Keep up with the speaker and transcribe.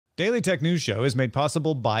Daily Tech News Show is made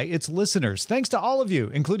possible by its listeners. Thanks to all of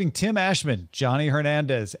you, including Tim Ashman, Johnny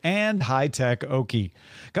Hernandez, and High Tech Okie.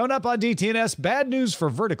 Coming up on DTNS, bad news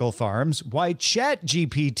for vertical farms, why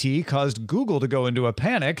ChatGPT caused Google to go into a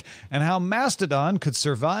panic, and how Mastodon could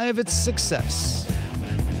survive its success.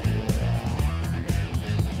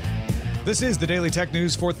 This is the Daily Tech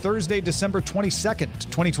News for Thursday, December 22nd,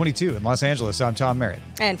 2022. In Los Angeles, I'm Tom Merritt.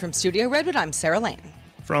 And from Studio Redwood, I'm Sarah Lane.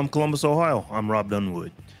 From Columbus, Ohio, I'm Robb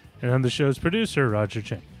Dunewood. And I'm the show's producer, Roger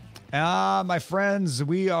Chang. My friends,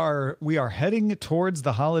 we are heading towards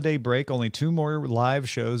the holiday break. Only 2 more live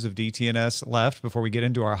shows of DTNS left before we get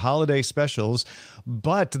into our holiday specials.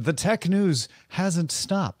 But the tech news hasn't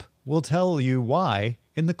stopped. We'll tell you why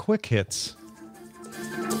in the quick hits.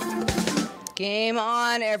 Game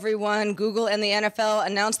on, everyone. Google and the NFL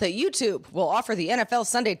announced that YouTube will offer the NFL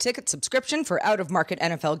Sunday Ticket subscription for out-of-market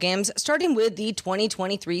NFL games starting with the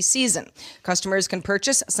 2023 season. Customers can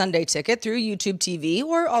purchase Sunday Ticket through YouTube TV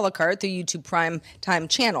or a la carte through YouTube Prime Time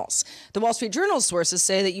channels. The Wall Street Journal sources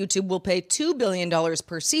say that YouTube will pay $2 billion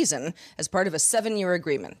per season as part of a 7-year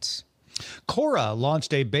agreement. Quora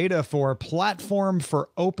launched a beta for Platform for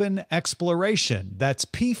Open Exploration. That's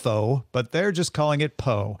PFO, but they're just calling it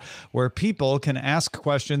PO, where people can ask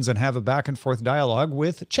questions and have a back-and-forth dialogue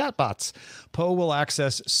with chatbots. PO will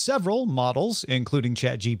access several models, including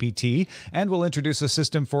ChatGPT, and will introduce a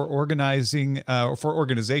system for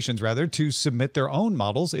organizations to submit their own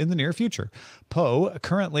models in the near future. PO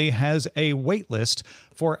currently has a wait list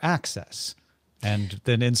for access. And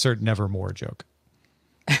then insert Nevermore joke.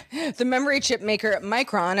 The memory chip maker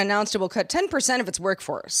Micron announced it will cut 10% of its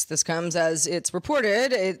workforce. This comes as it's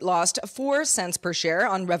reported it lost 4 cents per share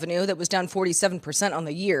on revenue that was down 47% on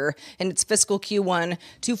the year in its fiscal Q1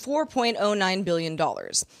 to $4.09 billion.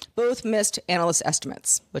 Both missed analyst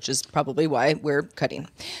estimates, which is probably why we're cutting.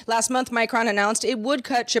 Last month, Micron announced it would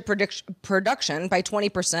cut chip production by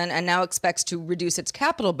 20% and now expects to reduce its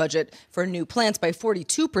capital budget for new plants by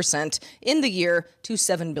 42% in the year to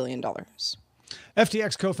 $7 billion.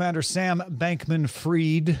 FTX co-founder Sam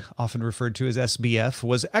Bankman-Fried, often referred to as SBF,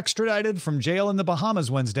 was extradited from jail in the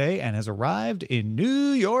Bahamas Wednesday and has arrived in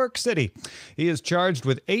New York City. He is charged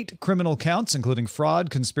with 8 criminal counts, including fraud,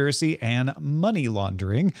 conspiracy, and money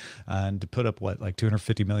laundering, and to put up, like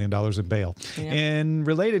 $250 million in bail. Yeah. In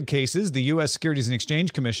related cases, the U.S. Securities and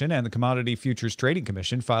Exchange Commission and the Commodity Futures Trading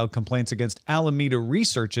Commission filed complaints against Alameda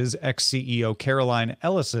Research's ex-CEO Caroline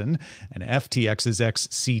Ellison and FTX's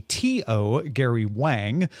ex-CTO Gary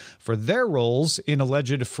Wang for their roles in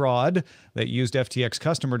alleged fraud that used FTX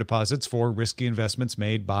customer deposits for risky investments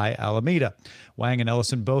made by Alameda. Wang and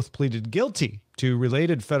Ellison both pleaded guilty to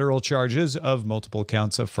related federal charges of multiple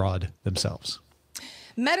counts of fraud themselves.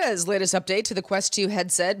 Meta's latest update to the Quest 2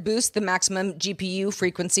 headset boosts the maximum GPU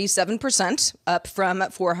frequency 7%, up from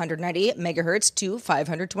 498 megahertz to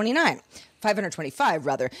 525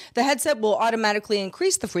 rather. The headset will automatically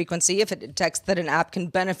increase the frequency if it detects that an app can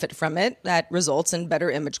benefit from it. That results in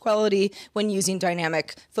better image quality when using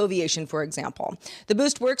dynamic foveation, for example. The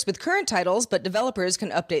boost works with current titles, but developers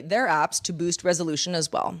can update their apps to boost resolution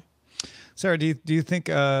as well. Sarah, do you think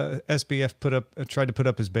SBF tried to put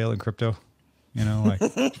up his bail in crypto? You know, like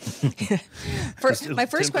my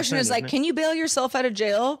first question is can you bail yourself out of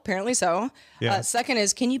jail? Apparently so. Yeah. Second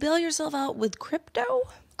is, can you bail yourself out with crypto?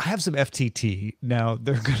 I have some FTT. Now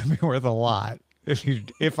they're going to be worth a lot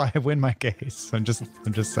if I win my case. I'm just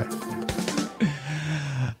saying.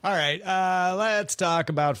 All right, let's talk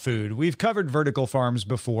about food. We've covered vertical farms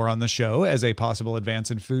before on the show as a possible advance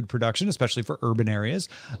in food production, especially for urban areas.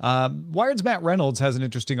 Wired's Matt Reynolds has an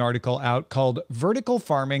interesting article out called "Vertical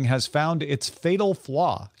Farming Has Found Its Fatal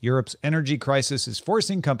Flaw. Europe's energy crisis is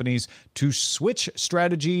forcing companies to switch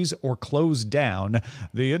strategies or close down.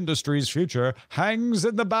 The industry's future hangs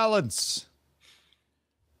in the balance."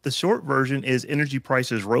 The short version is energy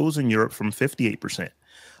prices rose in Europe from 58%,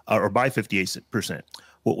 or by 58%.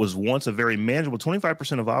 What was once a very manageable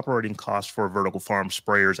 25% of operating costs for vertical farm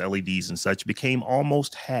sprayers, LEDs, and such became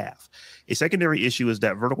almost half. A secondary issue is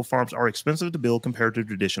that vertical farms are expensive to build compared to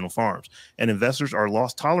traditional farms, and investors are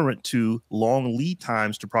less tolerant to long lead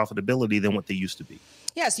times to profitability than what they used to be.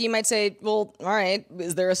 Yeah, so you might say, well, all right,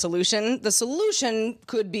 is there a solution? The solution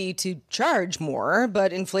could be to charge more,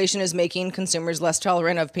 but inflation is making consumers less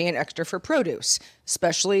tolerant of paying extra for produce,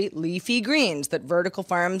 especially leafy greens that vertical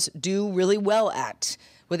farms do really well at.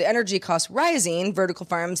 With energy costs rising, vertical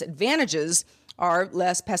farms' advantages are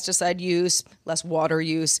less pesticide use, less water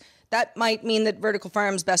use. That might mean that vertical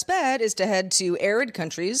farms' best bet is to head to arid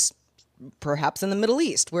countries, perhaps in the Middle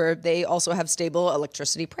East, where they also have stable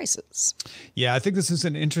electricity prices. Yeah, I think this is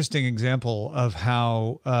an interesting example of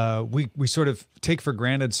how we sort of take for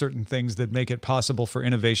granted certain things that make it possible for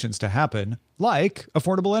innovations to happen, like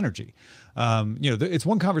affordable energy. It's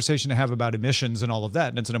one conversation to have about emissions and all of that,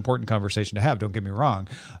 and it's an important conversation to have, don't get me wrong.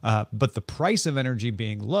 But the price of energy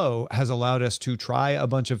being low has allowed us to try a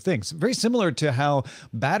bunch of things. Very similar to how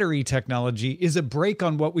battery technology is a break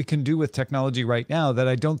on what we can do with technology right now that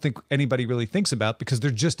I don't think anybody really thinks about, because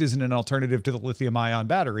there just isn't an alternative to the lithium-ion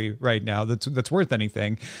battery right now that's worth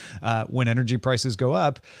anything. When energy prices go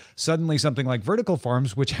up, suddenly something like vertical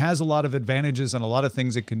farms, which has a lot of advantages and a lot of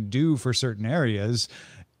things it can do for certain areas,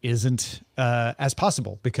 isn't as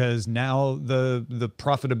possible, because now the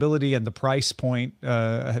profitability and the price point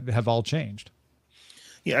have all changed.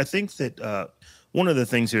 Yeah, I think that one of the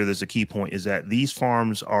things here that's a key point is that these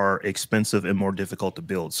farms are expensive and more difficult to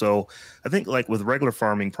build. So I think like with regular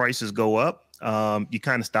farming, prices go up. You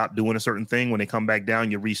kind of stop doing a certain thing. When they come back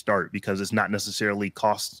down, you restart, because it's not necessarily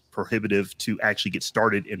cost prohibitive to actually get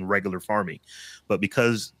started in regular farming. But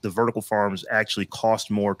because the vertical farms actually cost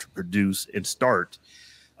more to produce and start,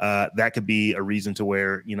 that could be a reason to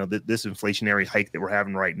where, this inflationary hike that we're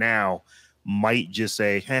having right now might just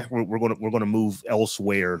say, we're going to move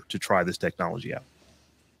elsewhere to try this technology out.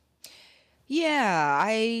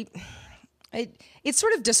 Yeah, it's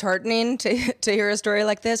sort of disheartening to hear a story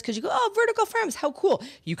like this, because you go, oh, vertical farms, how cool.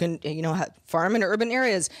 You can, farm in urban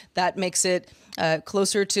areas. That makes it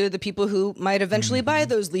closer to the people who might eventually buy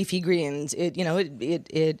those leafy greens.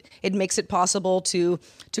 It makes it possible to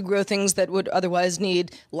grow things that would otherwise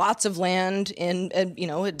need lots of land and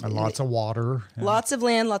lots of water. Yeah. Lots of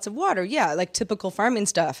land, lots of water. Yeah, like typical farming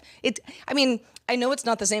stuff. I know it's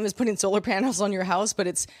not the same as putting solar panels on your house, but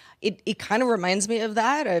it kind of reminds me of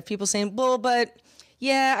that, of people saying, well, but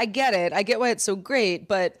yeah, I get it. I get why it's so great,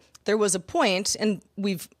 but there was a point, and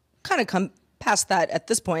we've kind of come past that at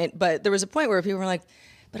this point, but there was a point where people were like,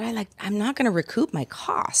 but I'm not going to recoup my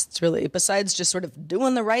costs, really, besides just sort of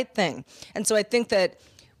doing the right thing. And so I think that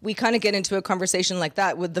we kind of get into a conversation like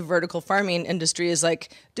that with the vertical farming industry, is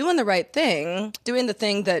like doing the right thing, doing the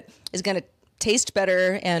thing that is going to taste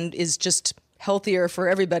better and is just healthier for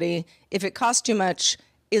everybody. If it costs too much,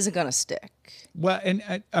 isn't going to stick. Well,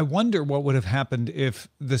 and I wonder what would have happened if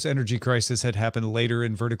this energy crisis had happened later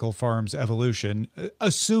in vertical farms evolution,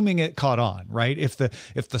 assuming it caught on, right? If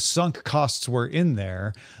the sunk costs were in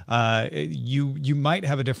there, you might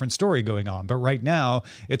have a different story going on. But right now,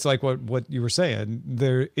 it's like what you were saying.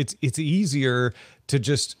 It's easier to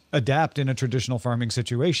just adapt in a traditional farming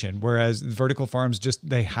situation, whereas vertical farms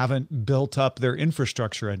they haven't built up their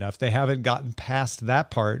infrastructure enough. They haven't gotten past that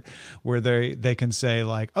part where they can say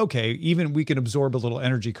like, okay, even we can absorb a little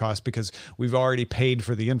energy cost because we've already paid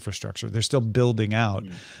for the infrastructure. They're still building out.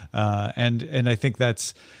 And I think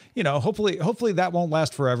that's, hopefully that won't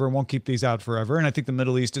last forever and won't keep these out forever. And I think the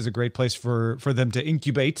Middle East is a great place for them to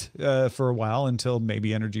incubate for a while until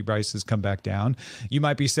maybe energy prices come back down. You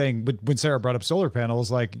might be saying, but when Sarah brought up solar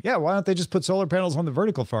panels, like, yeah, why don't they just put solar panels on the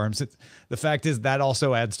vertical farms? The fact is that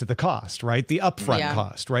also adds to the cost, right? The upfront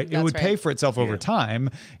cost, right? It would pay for itself over time.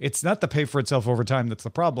 It's not the pay for itself over time that's the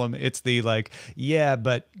problem. It's the like, yeah,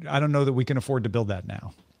 but I don't know that we can afford to build that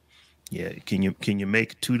now. Yeah, can you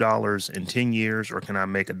make $2 in 10 years, or can I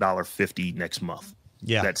make $1.50 next month?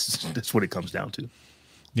 Yeah, that's what it comes down to.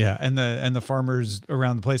 Yeah, and the farmers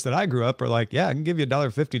around the place that I grew up are like, yeah, I can give you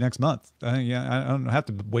 $1.50 next month. I don't have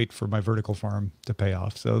to wait for my vertical farm to pay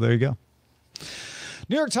off. So there you go.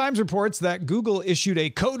 New York Times reports that Google issued a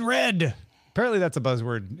code red. Apparently, that's a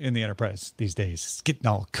buzzword in the enterprise these days. It's getting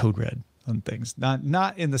all code red on things,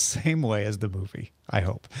 not in the same way as the movie, I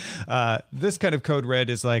hope. This kind of code red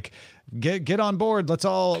is like, get on board. Let's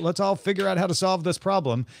all figure out how to solve this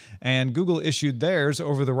problem. And Google issued theirs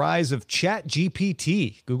over the rise of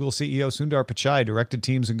ChatGPT. Google CEO Sundar Pichai directed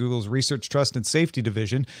teams in Google's Research, Trust, and Safety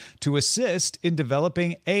division to assist in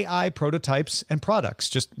developing AI prototypes and products,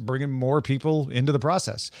 just bringing more people into the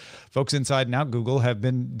process. Folks inside and out Google have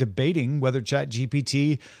been debating whether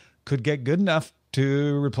ChatGPT could get good enough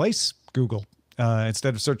to replace Google.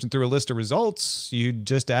 Instead of searching through a list of results, you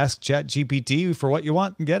just ask ChatGPT for what you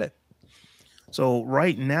want and get it. So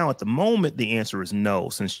right now, at the moment, the answer is no,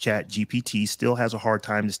 since ChatGPT still has a hard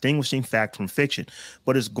time distinguishing fact from fiction.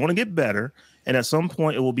 But it's going to get better, and at some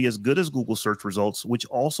point, it will be as good as Google search results, which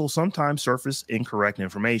also sometimes surface incorrect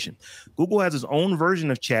information. Google has its own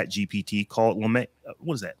version of ChatGPT called Lambda.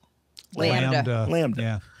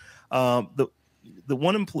 Lambda. Yeah.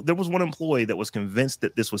 there was one employee that was convinced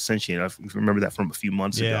that this was sentient. I remember that from a few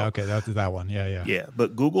months ago. Yeah, okay, that's that one. Yeah.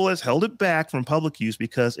 But Google has held it back from public use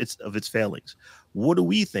because of its failings. What do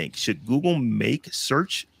we think? Should Google make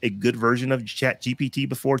search a good version of ChatGPT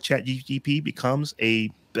before ChatGPT becomes a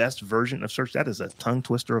best version of search? That is a tongue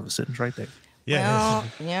twister of a sentence right there. Yeah. Well,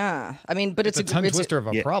 yeah. I mean, but It's a tongue twister of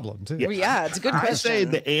a problem too. Yeah, it's a good question. I say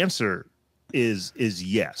the answer is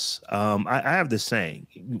yes. I have this saying: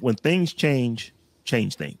 when things change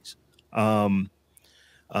things.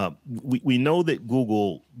 We know that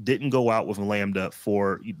Google didn't go out with Lambda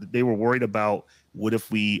they were worried about what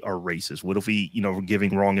if we are racist? What if we, we're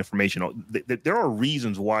giving wrong information? There are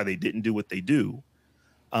reasons why they didn't do what they do.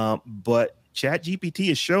 But ChatGPT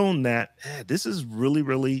has shown that this is really,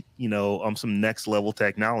 really, some next level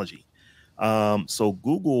technology. So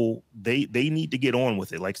Google, they need to get on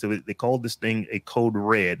with it. Like, so they called this thing a code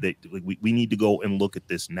red. We need to go and look at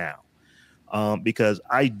this now. Because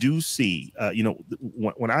I do see,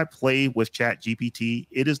 when I play with ChatGPT,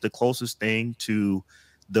 it is the closest thing to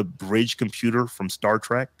the bridge computer from Star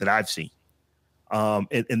Trek that I've seen.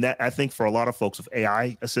 And that, I think, for a lot of folks with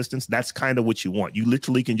AI assistants, that's kind of what you want. You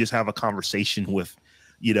literally can just have a conversation with,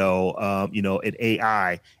 an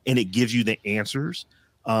AI, and it gives you the answers,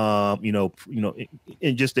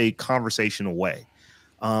 in just a conversational way.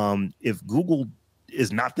 If Google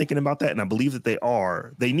is not thinking about that, and I believe that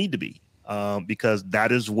they need to be. Because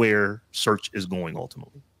that is where search is going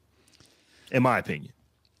ultimately, in my opinion.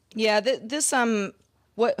 Yeah, this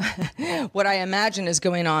what I imagine is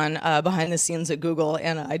going on behind the scenes at Google,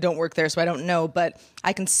 and I don't work there, so I don't know. But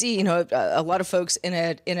I can see, a lot of folks in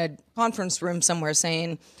a conference room somewhere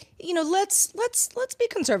saying, let's be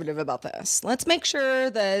conservative about this. Let's make sure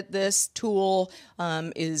that this tool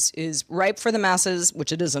is ripe for the masses,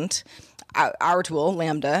 which it isn't. Our tool,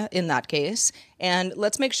 Lambda, in that case. And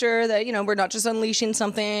let's make sure that, we're not just unleashing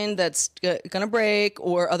something that's going to break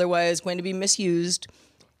or otherwise going to be misused.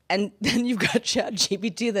 And then you've got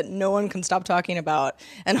ChatGPT that no one can stop talking about.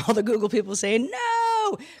 And all the Google people saying,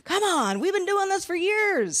 no, come on, we've been doing this for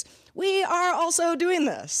years. We are also doing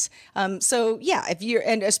this. So yeah,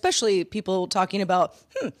 and especially people talking about,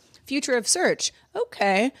 future of search.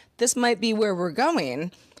 Okay, this might be where we're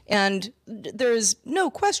going. And there's no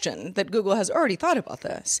question that Google has already thought about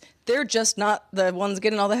this. They're just not the ones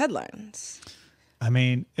getting all the headlines. I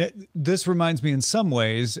mean, this reminds me in some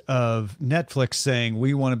ways of Netflix saying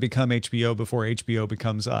we want to become HBO before HBO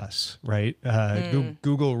becomes us, right?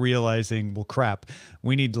 Google realizing, well, crap,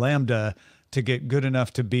 we need Lambda to get good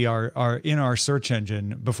enough to be in our search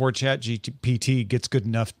engine before ChatGPT gets good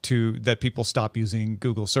enough that people stop using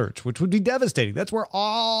Google search, which would be devastating. That's where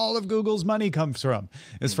all of Google's money comes from,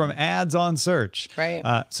 is from ads on search.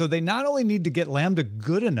 Right. So they not only need to get Lambda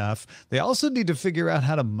good enough, they also need to figure out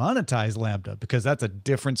how to monetize Lambda, because that's a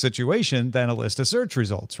different situation than a list of search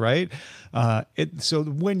results, right? So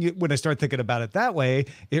when I start thinking about it that way,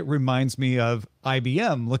 it reminds me of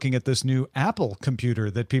IBM looking at this new Apple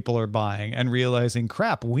computer that people are buying and realizing,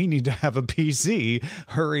 crap, we need to have a PC,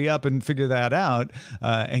 hurry up and figure that out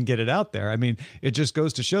and get it out there. I mean, it just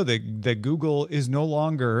goes to show that Google is no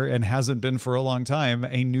longer, and hasn't been for a long time,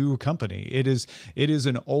 a new company. It is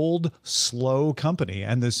an old, slow company.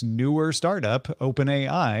 And this newer startup,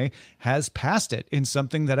 OpenAI, has passed it in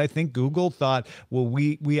something that I think Google thought, well,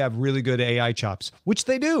 we have really good AI chops, which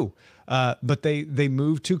they do. But they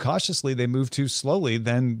move too cautiously. They move too slowly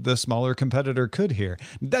than the smaller competitor could here.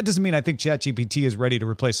 That doesn't mean I think ChatGPT is ready to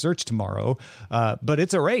replace search tomorrow, but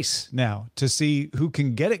it's a race now to see who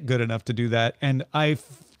can get it good enough to do that. And I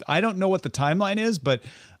don't know what the timeline is, but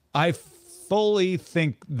I fully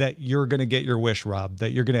think that you're going to get your wish, Rob,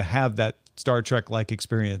 that you're going to have that Star Trek-like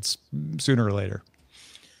experience sooner or later.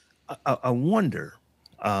 I wonder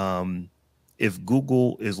if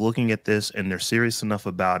Google is looking at this and they're serious enough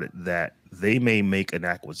about it that they may make an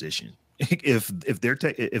acquisition.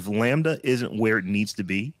 If Lambda isn't where it needs to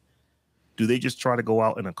be, do they just try to go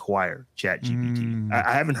out and acquire ChatGPT?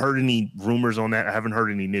 I haven't heard any rumors on that. I haven't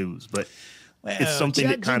heard any news, but it's something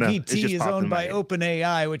that kind of is owned by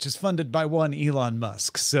OpenAI, which is funded by one Elon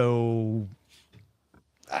Musk. So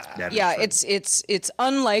yeah, it's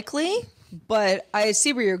unlikely. But I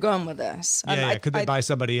see where you're going with this. Could they buy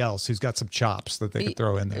somebody else who's got some chops that they could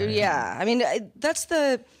throw in there? Yeah. I mean, that's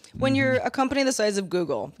when you're a company the size of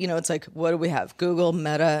Google, it's like, what do we have? Google,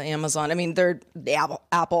 Meta, Amazon. I mean,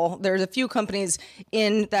 Apple. There's a few companies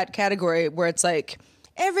in that category where it's like,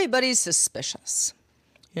 everybody's suspicious.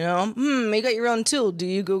 You got your own tool. Do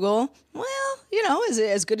you, Google? Well, is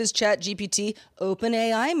it as good as ChatGPT?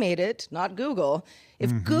 OpenAI made it, not Google.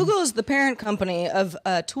 If Google is the parent company of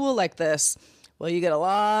a tool like this, Well, you get a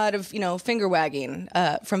lot of, finger wagging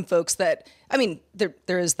from folks that, I mean, there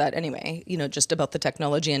is that anyway, just about the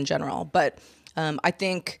technology in general. But I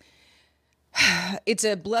think it's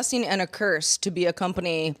a blessing and a curse to be a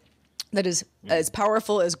company that is as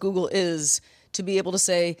powerful as Google is, to be able to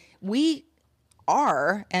say, we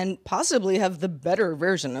are and possibly have the better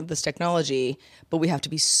version of this technology, but we have to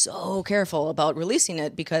be so careful about releasing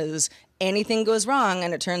it because anything goes wrong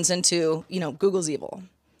and it turns into, Google's evil.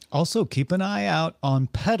 Also, keep an eye out on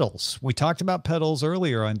Pedals. We talked about Pedals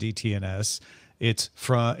earlier on DTNS.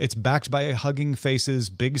 It's backed by Hugging Face's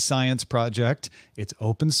big science project. It's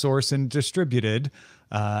open source and distributed.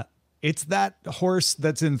 It's that horse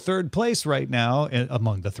that's in third place right now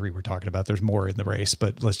among the three we're talking about. There's more in the race,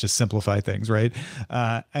 but let's just simplify things, right?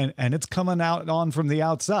 And it's coming out on from the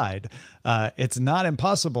outside. It's not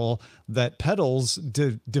impossible that Pedals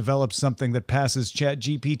develops something that passes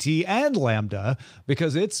ChatGPT and Lambda,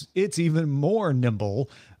 because it's even more nimble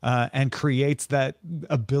and creates that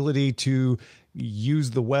ability to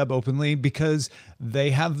use the web openly, because they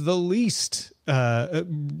have the least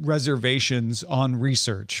reservations on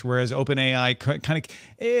research, whereas OpenAI kind of,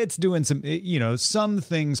 it's doing some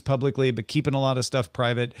things publicly, but keeping a lot of stuff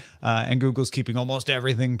private, and Google's keeping almost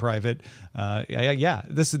everything private.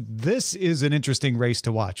 This is an interesting race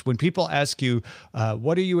to watch. When people ask you,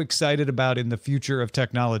 what are you excited about in the future of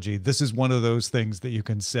technology? This is one of those things that you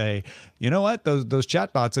can say, you know what, those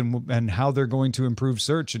chatbots and how they're going to improve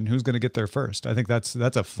search and who's going to get there first. I think that's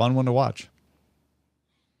a fun one to watch.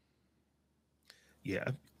 Yeah,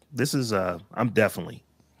 this is, I'm definitely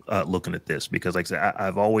looking at this because, like I said,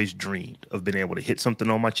 I've always dreamed of being able to hit something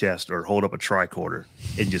on my chest or hold up a tricorder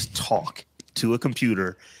and just talk to a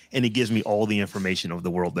computer, and it gives me all the information of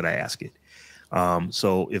the world that I ask it.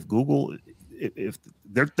 So if Google, if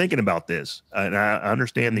they're thinking about this, and I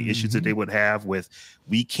understand the issues that they would have with,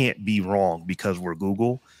 we can't be wrong because we're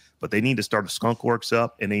Google, but they need to start a skunk works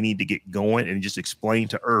up, and they need to get going and just explain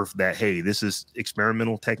to Earth that, hey, this is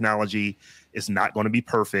experimental technology. It's not going to be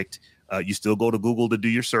perfect. You still go to Google to do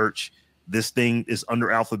your search. This thing is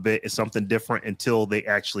under Alphabet. It's something different until they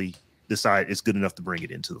actually decide it's good enough to bring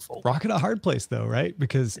it into the fold. Rock in a hard place, though, right?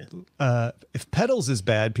 Because if Pedals is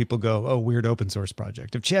bad, people go, oh, weird open source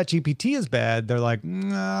project. If ChatGPT is bad, they're like,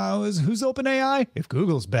 no, who's OpenAI? If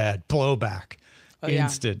Google's bad, blowback.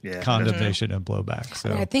 Instant condemnation and blowback.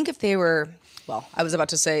 So I think if they were, I was about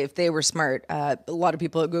to say if they were smart, a lot of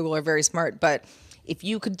people at Google are very smart, but if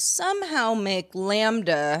you could somehow make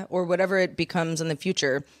Lambda or whatever it becomes in the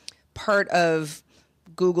future part of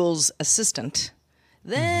Google's assistant,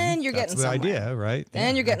 then you're getting somewhere. That's the idea, right?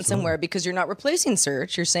 Then you're getting somewhere, because you're not replacing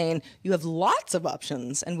search. You're saying you have lots of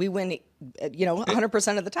options, and we win,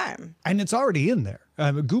 100% of the time. And it's already in there.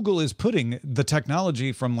 Google is putting the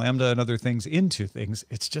technology from Lambda and other things into things.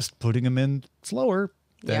 It's just putting them in slower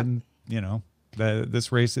than,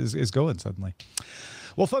 this race is going suddenly.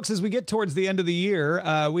 Well, folks, as we get towards the end of the year,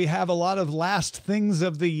 we have a lot of last things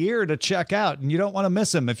of the year to check out, and you don't want to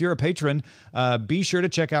miss them. If you're a patron, be sure to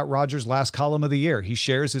check out Roger's last column of the year. He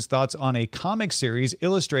shares his thoughts on a comic series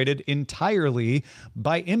illustrated entirely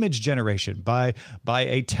by image generation, by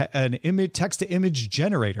an text-to-image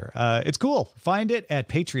generator. It's cool. Find it at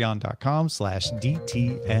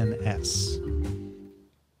patreon.com/DTNS.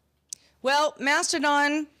 Well,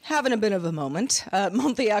 Mastodon having a bit of a moment.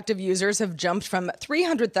 Monthly active users have jumped from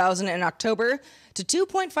 300,000 in October to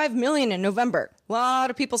 2.5 million in November. A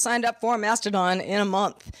lot of people signed up for Mastodon in a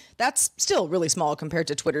month. That's still really small compared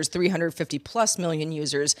to Twitter's 350 plus million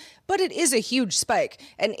users, but it is a huge spike,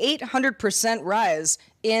 an 800% rise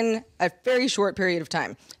in a very short period of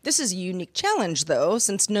time. This is a unique challenge, though,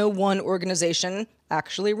 since no one organization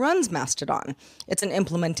actually runs Mastodon. It's an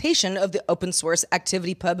implementation of the open source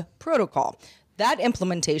ActivityPub protocol. That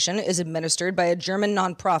implementation is administered by a German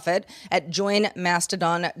nonprofit at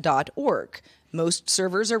joinmastodon.org. Most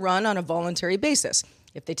servers are run on a voluntary basis.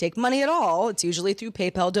 If they take money at all, it's usually through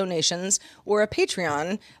PayPal donations or a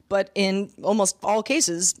Patreon, but in almost all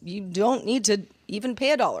cases, you don't need to even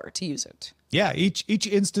pay $1 to use it. Yeah, each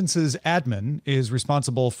instance's admin is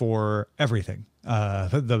responsible for everything.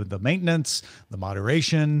 The maintenance, the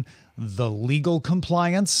moderation, the legal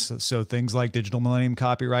compliance. So things like Digital Millennium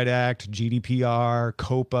Copyright Act, GDPR,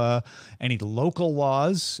 COPA, any local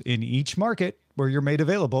laws in each market where you're made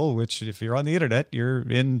available, which if you're on the internet, you're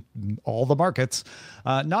in all the markets.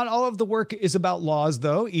 Not all of the work is about laws,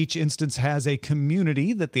 though. Each instance has a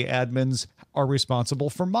community that the admins are responsible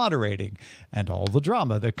for moderating, and all the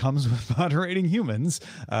drama that comes with moderating humans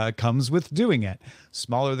comes with doing it.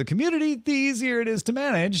 Smaller the community, the easier it is to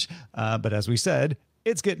manage. But as we said,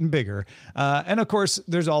 it's getting bigger. And of course,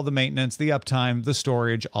 there's all the maintenance, the uptime, the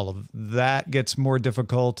storage, all of that gets more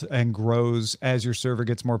difficult and grows as your server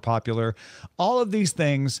gets more popular. All of these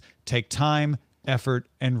things take time, effort,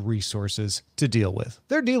 and resources to deal with.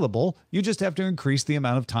 They're dealable. You just have to increase the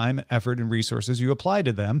amount of time, effort, and resources you apply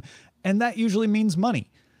to them. And that usually means money.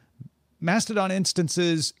 Mastodon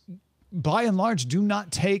instances, by and large, do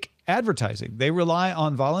not take advertising. They rely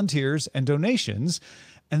on volunteers and donations,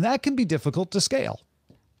 and that can be difficult to scale.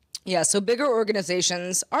 Yeah, so bigger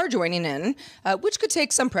organizations are joining in, which could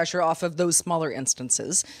take some pressure off of those smaller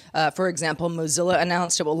instances. For example, Mozilla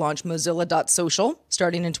announced it will launch Mozilla.social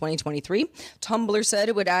starting in 2023. Tumblr said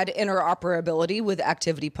it would add interoperability with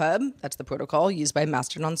ActivityPub. That's the protocol used by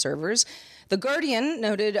Mastodon servers. The Guardian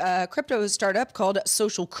noted a crypto startup called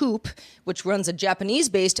Social Coop, which runs a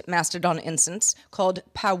Japanese-based Mastodon instance called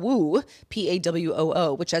Pawoo,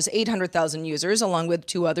 P-A-W-O-O, which has 800,000 users along with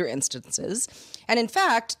 2 other instances. And in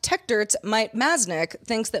fact, TechDirt's Mike Masnick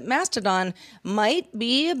thinks that Mastodon might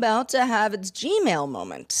be about to have its Gmail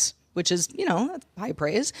moment, which is, high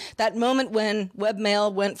praise. That moment when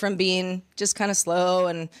webmail went from being just kind of slow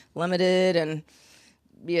and limited and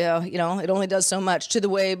it only does so much to the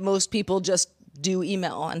way most people just do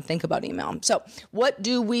email and think about email. So what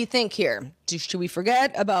do we think here? Should we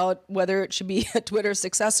forget about whether it should be a Twitter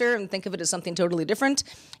successor and think of it as something totally different?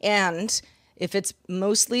 And if it's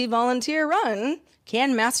mostly volunteer run,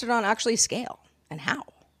 can Mastodon actually scale, and how?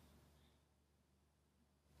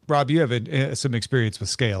 Rob, you have some experience with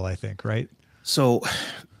scale, I think, right? So,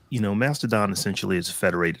 Mastodon essentially is a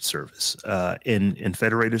federated service, and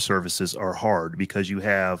federated services are hard because you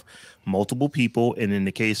have multiple people, and in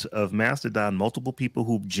the case of Mastodon, multiple people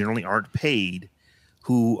who generally aren't paid,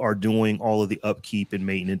 who are doing all of the upkeep and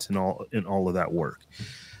maintenance and all of that work.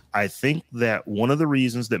 I think that one of the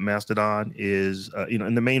reasons that Mastodon is,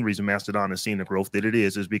 and the main reason Mastodon is seeing the growth that it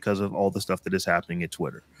is because of all the stuff that is happening at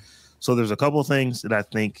Twitter. So there's a couple of things that I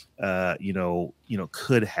think,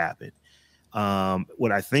 could happen.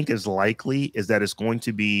 What I think is likely is that it's going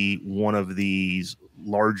to be one of these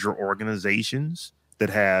larger organizations that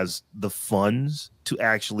has the funds to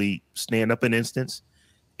actually stand up an instance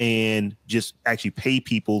and just actually pay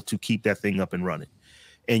people to keep that thing up and running.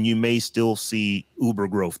 And you may still see uber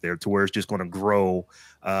growth there to where it's just going to grow,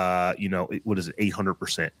 what is it,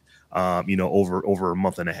 800%, over a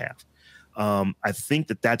month and a half. I think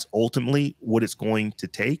that that's ultimately what it's going to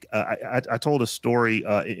take. I told a story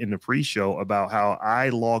in the pre-show about how I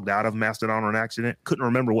logged out of Mastodon on accident. Couldn't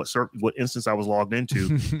remember what instance I was logged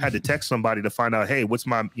into. Had to text somebody to find out, hey, what's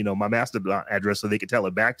my my Mastodon address, so they could tell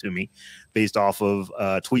it back to me based off of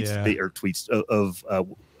tweets of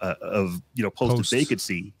posts that they could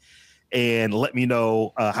see, and let me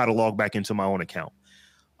know how to log back into my own account.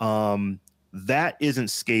 That isn't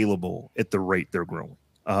scalable at the rate they're growing.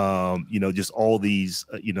 Just all these,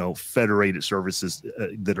 federated services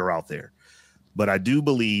that are out there. But I do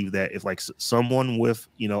believe that if like someone with,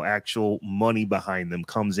 actual money behind them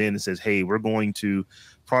comes in and says, hey, we're going to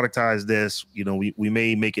productize this, we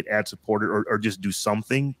may make it ad supported or just do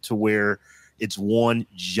something to where it's one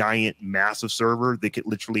giant massive server that could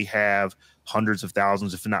literally have hundreds of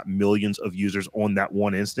thousands, if not millions of users on that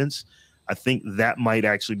one instance. I think that might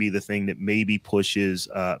actually be the thing that maybe pushes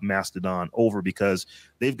Mastodon over, because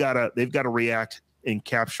they've got to react and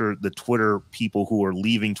capture the Twitter people who are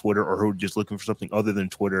leaving Twitter or who are just looking for something other than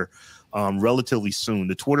Twitter relatively soon.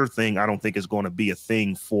 The Twitter thing, I don't think is going to be a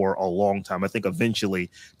thing for a long time. I think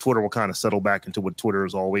eventually Twitter will kind of settle back into what Twitter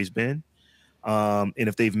has always been. And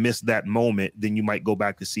if they've missed that moment, then you might go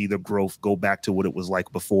back to see the growth go back to what it was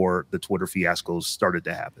like before the Twitter fiascos started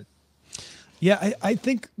to happen. Yeah, I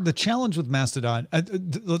think the challenge with Mastodon,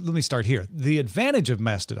 let me start here. The advantage of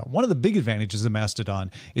Mastodon, one of the big advantages of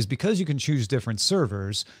Mastodon is because you can choose different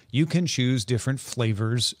servers, you can choose different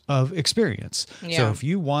flavors of experience. Yeah. So if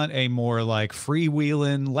you want a more like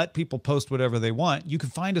freewheeling, let people post whatever they want, you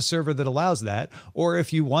can find a server that allows that. Or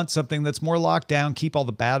if you want something that's more locked down, keep all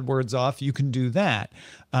the bad words off, you can do that.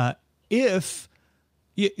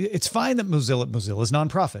 It's fine that Mozilla is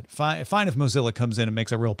nonprofit. Fine if Mozilla comes in and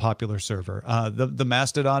makes a real popular server. The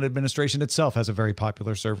Mastodon administration itself has a very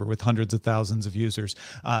popular server with hundreds of thousands of users.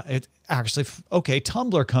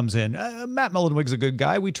 Tumblr comes in. Matt Mullenweg's a good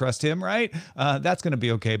guy. We trust him, right? That's going to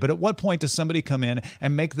be okay. But at what point does somebody come in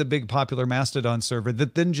and make the big popular Mastodon server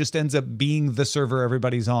that then just ends up being the server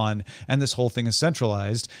everybody's on, and this whole thing is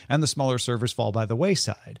centralized, and the smaller servers fall by the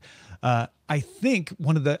wayside? I think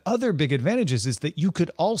one of the other big advantages is that you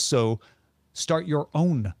could also start your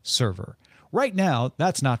own server. Right now,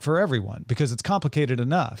 that's not for everyone because it's complicated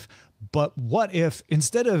enough. But what if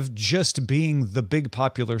instead of just being the big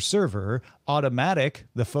popular server, Automatic,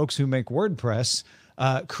 the folks who make WordPress,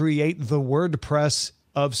 create the WordPress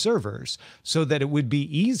of servers so that it would be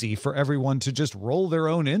easy for everyone to just roll their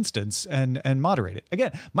own instance and moderate it.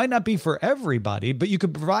 Again, might not be for everybody, but you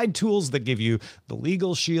could provide tools that give you the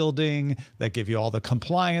legal shielding, that give you all the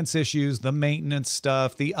compliance issues, the maintenance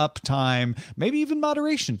stuff, the uptime, maybe even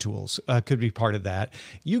moderation tools could be part of that.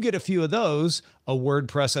 You get a few of those, a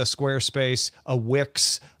WordPress, a Squarespace, a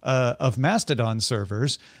Wix of Mastodon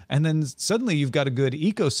servers, and then suddenly you've got a good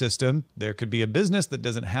ecosystem. There could be a business that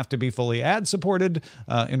doesn't have to be fully ad supported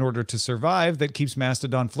in order to survive, that keeps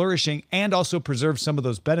Mastodon flourishing and also preserves some of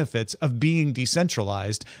those benefits of being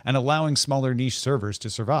decentralized and allowing smaller niche servers to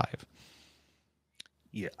survive.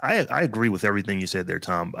 Yeah, I agree with everything you said there,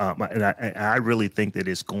 Tom. And I really think that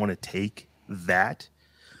it's going to take that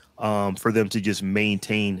for them to just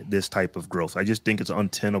maintain this type of growth. I just think it's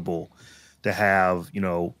untenable to have,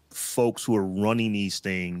 folks who are running these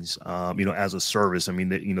things, as a service. I mean,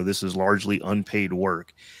 this is largely unpaid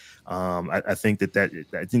work. I think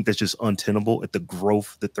that's just untenable at the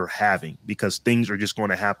growth that they're having, because things are just going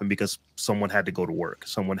to happen because someone had to go to work.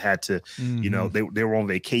 Someone had to, they were on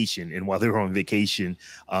vacation, and while they were on vacation,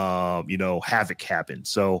 havoc happened.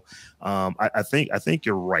 So I think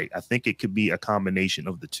you're right. I think it could be a combination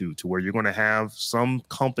of the two, to where you're going to have some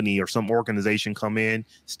company or some organization come in,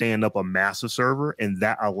 stand up a massive server, and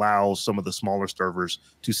that allows some of the smaller servers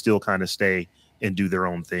to still kind of stay and do their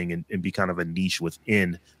own thing and be kind of a niche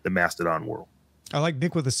within the Mastodon world. I like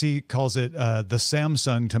Nick with a C calls it the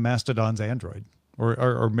Samsung to Mastodon's Android,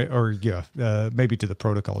 or maybe to the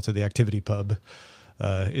protocol, to the activity pub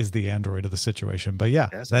is the Android of the situation. But yeah,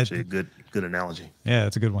 that's actually a good analogy. Yeah,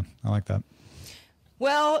 it's a good one. I like that.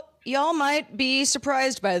 Well, y'all might be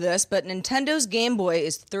surprised by this, but Nintendo's Game Boy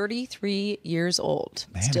is 33 years old.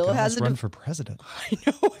 Man, still it has run for president. I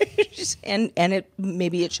know, and it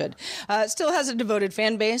maybe it should. Still has a devoted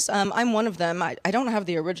fan base. I'm one of them. I don't have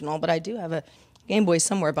the original, but I do have a Game Boy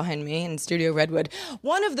somewhere behind me in Studio Redwood.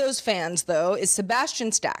 One of those fans, though, is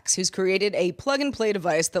Sebastian Stacks, who's created a plug-and-play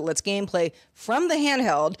device that lets gameplay from the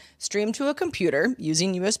handheld stream to a computer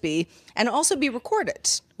using USB and also be recorded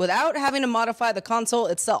without having to modify the console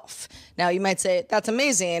itself. Now, you might say, that's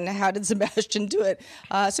amazing. How did Sebastian do it?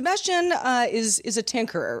 Sebastian is a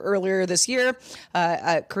tinkerer. Earlier this year,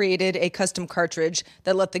 created a custom cartridge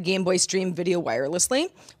that let the Game Boy stream video wirelessly,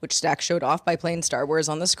 which Stack showed off by playing Star Wars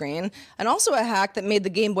on the screen, and also a hack that made the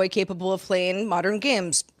Game Boy capable of playing modern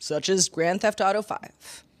games, such as Grand Theft Auto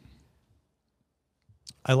 5.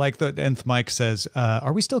 I like that Nth Mike says,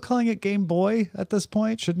 are we still calling it Game Boy at this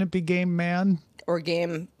point? Shouldn't it be Game Man? Or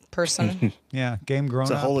Game Person. Yeah, Game Grown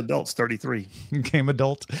It's Up. a whole adult's 33. Game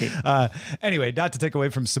Adult. Anyway, not to take away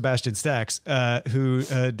from Sebastian Stacks, who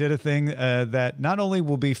did a thing that not only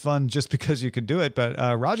will be fun just because you can do it, but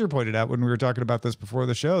Roger pointed out when we were talking about this before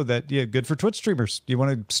the show that, yeah, good for Twitch streamers. You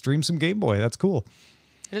want to stream some Game Boy. That's cool.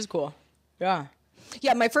 It is cool. Yeah.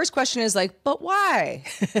 Yeah, my first question is like, but why?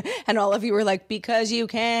 And all of you were like, because you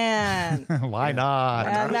can. Why not?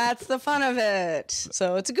 And that's the fun of it.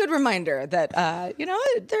 So it's a good reminder that,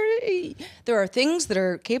 there are things that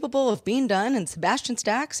are capable of being done, and Sebastian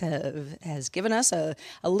Stacks has given us a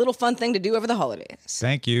little fun thing to do over the holidays.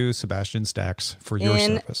 Thank you, Sebastian Stacks, for your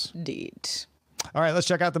service. Indeed. All right, let's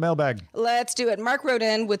check out the mailbag. Let's do it. Mark wrote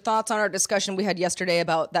in with thoughts on our discussion we had yesterday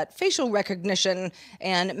about that facial recognition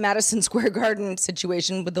and Madison Square Garden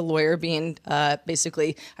situation with the lawyer being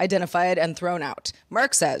basically identified and thrown out.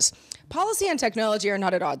 Mark says, policy and technology are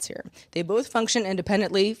not at odds here. They both function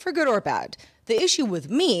independently for good or bad. The issue with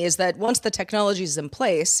me is that once the technology is in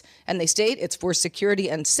place and they state it's for security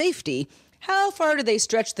and safety, how far do they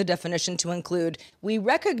stretch the definition to include, we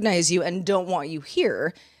recognize you and don't want you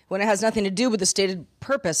here, when it has nothing to do with the stated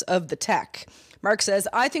purpose of the tech? Mark says,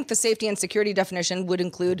 I think the safety and security definition would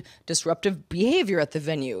include disruptive behavior at the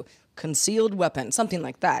venue, concealed weapon, something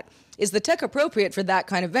like that. Is the tech appropriate for that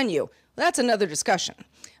kind of venue? Well, that's another discussion.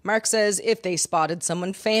 Mark says, if they spotted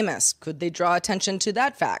someone famous, could they draw attention to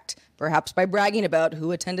that fact? Perhaps by bragging about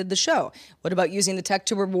who attended the show. What about using the tech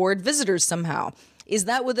to reward visitors somehow? Is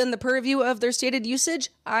that within the purview of their stated usage?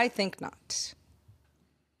 I think not.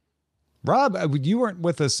 Rob, you weren't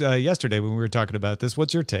with us yesterday when we were talking about this.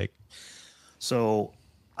 What's your take? So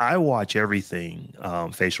I watch everything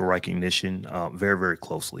facial recognition very, very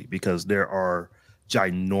closely, because there are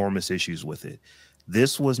ginormous issues with it.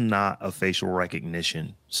 This was not a facial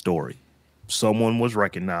recognition story. Someone was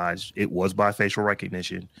recognized. It was by facial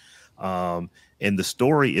recognition. And the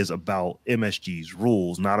story is about MSG's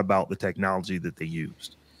rules, not about the technology that they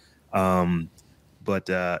used. But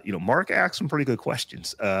Mark asked some pretty good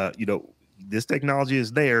questions. This technology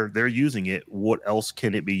is there; they're using it. What else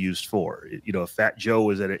can it be used for? If Fat Joe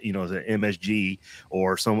is at is at MSG,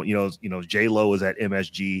 or someone J Lo is at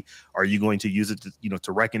MSG, are you going to use it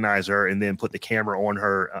to recognize her and then put the camera on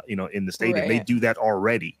her in the stadium? Right. They do that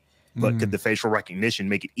already, but could the facial recognition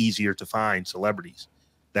make it easier to find celebrities?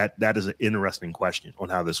 That is an interesting question on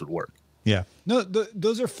how this would work. Yeah, no,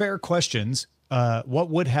 those are fair questions. What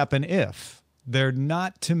would happen if? They're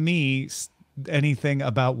not, to me, anything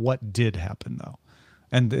about what did happen, though.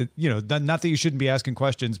 And, not that you shouldn't be asking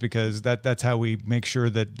questions, because that's how we make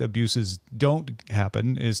sure that abuses don't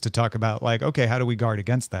happen, is to talk about, like, okay, how do we guard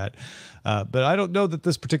against that? But I don't know that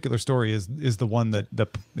this particular story is the one that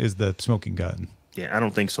is the smoking gun. Yeah, I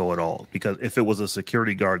don't think so at all, because if it was a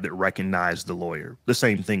security guard that recognized the lawyer, the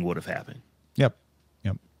same thing would have happened. Yep.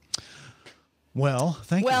 Well,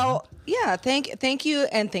 thank you. Well, yeah, thank you,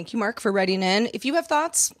 and thank you, Mark, for writing in. If you have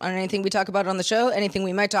thoughts on anything we talk about on the show, anything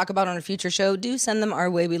we might talk about on a future show, do send them our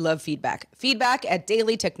way. We love feedback.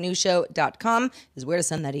 Feedback@dailytechnewsshow.com is where to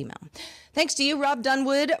send that email. Thanks to you, Robb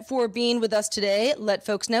Dunewood, for being with us today. Let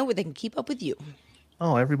folks know where they can keep up with you.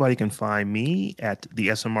 Oh, everybody can find me at the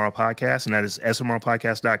SMR Podcast, and that is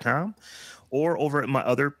smrpodcast.com, or over at my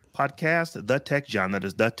other podcast, The Tech John, that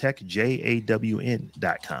is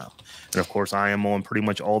thetechjawn.com. And of course, I am on pretty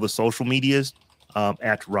much all the social medias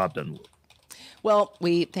at Robb Dunewood. Well,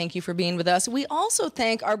 we thank you for being with us. We also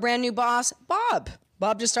thank our brand new boss, Bob.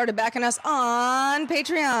 Bob just started backing us on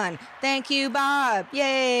Patreon. Thank you, Bob.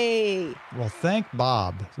 Yay. Well, thank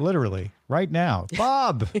Bob, literally, right now.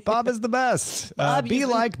 Bob is the best. Bob, be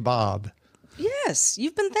like Bob. Yes,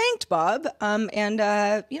 you've been thanked, Bob.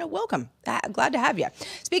 Welcome. Glad to have you.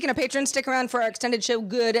 Speaking of patrons, stick around for our extended show,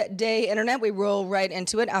 Good Day Internet. We roll right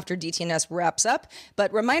into it after DTNS wraps up.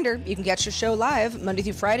 But reminder, you can catch the show live Monday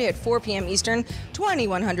through Friday at 4 p.m. Eastern,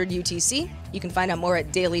 2100 UTC. You can find out more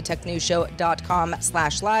at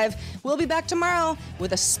dailytechnewsshow.com/live. We'll be back tomorrow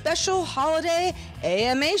with a special holiday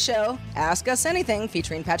AMA show, Ask Us Anything,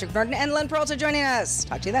 featuring Patrick Norton and Len Peralta joining us.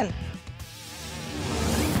 Talk to you then.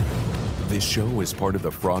 This show is part of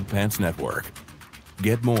the Frog Pants Network.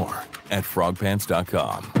 Get more at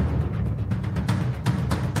frogpants.com.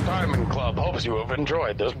 Diamond Club hopes you have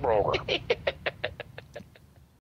enjoyed this program.